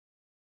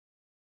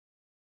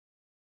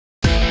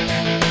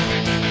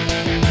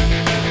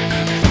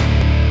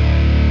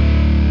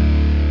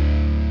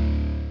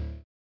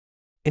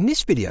In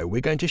this video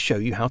we're going to show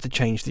you how to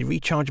change the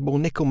rechargeable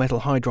nickel metal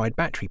hydride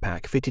battery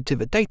pack fitted to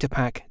the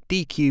Datapaq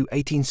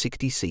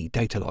Q1860C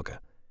data logger.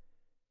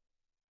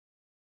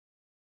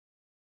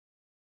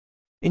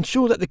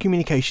 Ensure that the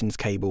communications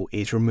cable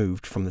is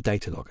removed from the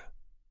data logger.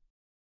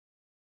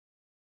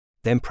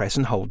 Then press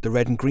and hold the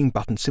red and green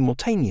button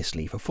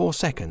simultaneously for 4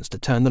 seconds to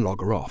turn the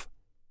logger off.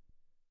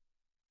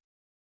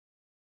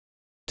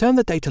 Turn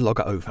the data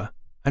logger over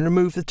and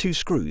remove the 2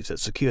 screws that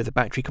secure the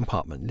battery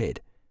compartment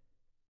lid.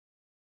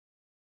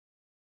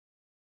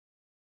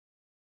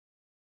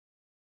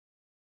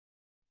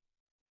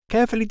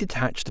 Carefully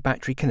detach the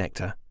battery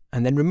connector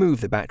and then remove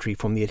the battery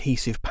from the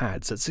adhesive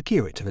pads that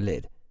secure it to the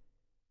lid.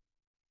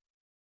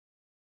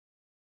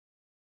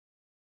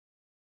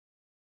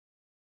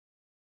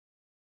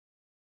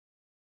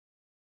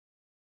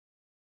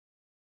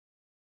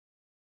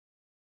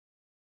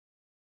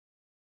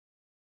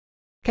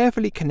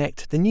 Carefully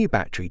connect the new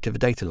battery to the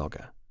data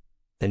logger,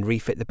 then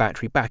refit the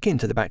battery back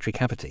into the battery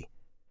cavity.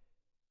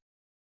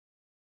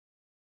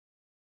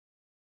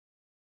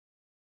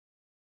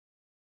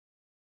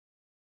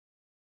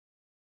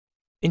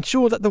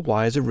 Ensure that the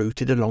wires are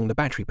routed along the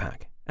battery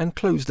pack and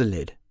close the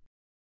lid,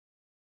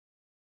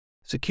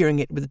 securing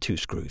it with the 2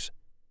 screws.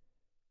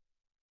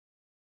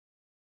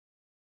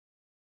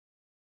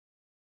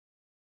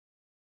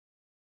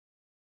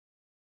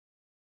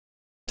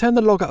 Turn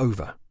the logger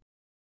over,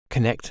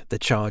 connect the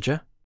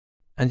charger,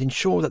 and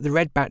ensure that the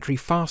red battery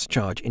fast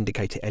charge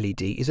indicator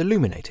LED is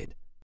illuminated,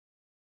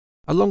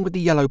 along with the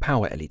yellow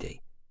power LED.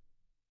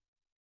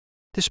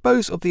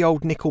 Dispose of the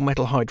old nickel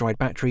metal hydride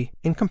battery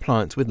in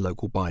compliance with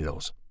local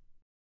bylaws.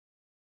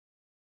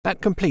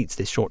 That completes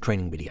this short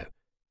training video.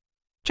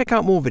 Check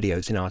out more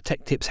videos in our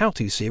Tech Tips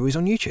How-To series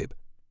on YouTube.